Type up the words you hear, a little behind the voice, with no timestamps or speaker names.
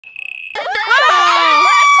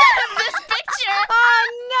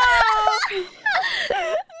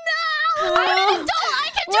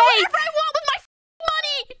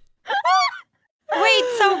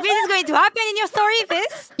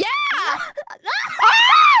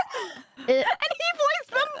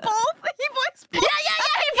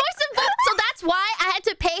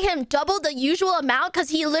usual amount because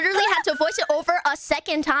he literally had to voice it over a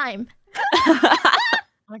second time.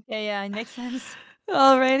 Okay, yeah, it makes sense.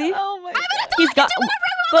 Alrighty. Oh my god. He's got,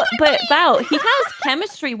 but Val, he has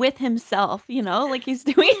chemistry with himself, you know? Like, he's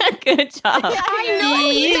doing a good job. Yeah, I know.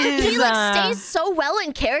 He like is. stays so well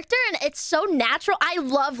in character, and it's so natural. I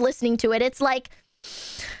love listening to it. It's like...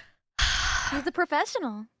 He's a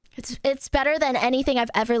professional. It's better than anything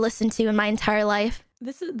I've ever listened to in my entire life.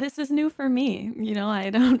 This is new for me. You know, I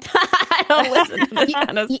don't listen to this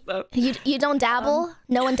kind of stuff. You don't dabble?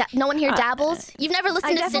 No one here dabbles? You've never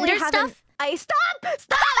listened to Sinder stuff? Stop!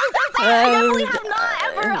 I definitely have not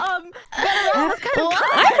ever been around this kind of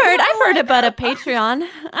I've heard about a Patreon.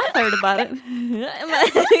 I've heard about it.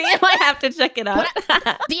 You might have to check it out.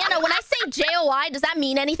 Vienna, when I say JOI, does that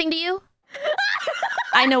mean anything to you?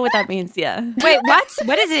 I know what that means, yeah. Wait, what?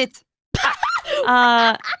 What is it?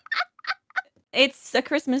 It's a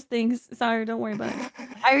Christmas thing. Sorry, don't worry about it.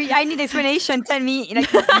 I need explanation. Tell me.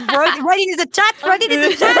 Like, write it in the chat. Write it in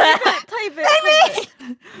the chat. Type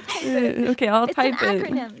it. Okay, I'll It's type an it.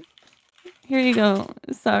 acronym. Here you go,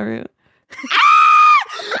 Saru.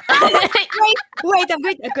 Wait, I'm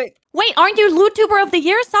good. Okay. Wait, aren't you YouTuber of the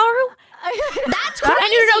Year, Saru? That's crazy.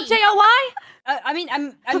 And you know JOI? I mean,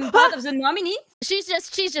 I'm part of the nominee. She's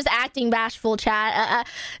just acting bashful, chat.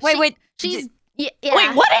 Wait. She's yeah.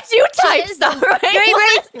 Wait, what did you type, is Saru? Wait.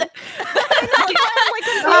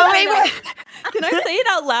 Oh, wait. Can I say it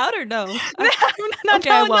out loud or no? No, Okay,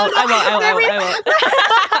 I won't. Oh,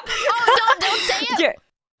 don't say it. Yeah.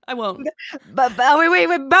 I won't. But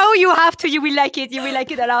wait, Bo, you have to. You will like it. You will like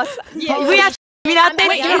it a lot. Yeah, Oh, we have. I'm Wait,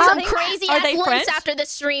 making you some have- crazy Are they links French? after this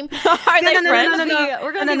stream. Are they no, friends? no.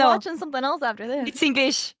 We're gonna be watching something else after this. It's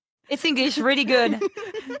English. It's English. Really good.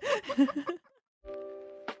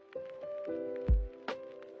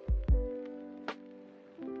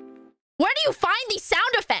 Where do you find these sound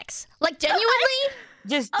effects? Like, genuinely?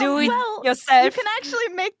 Just do it You yourself. can actually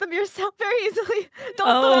make them yourself very easily. Don't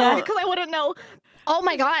Oh. ask me because I wouldn't know. Oh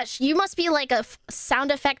my gosh, you must be like a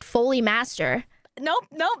sound effect Foley master. Nope,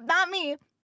 not me.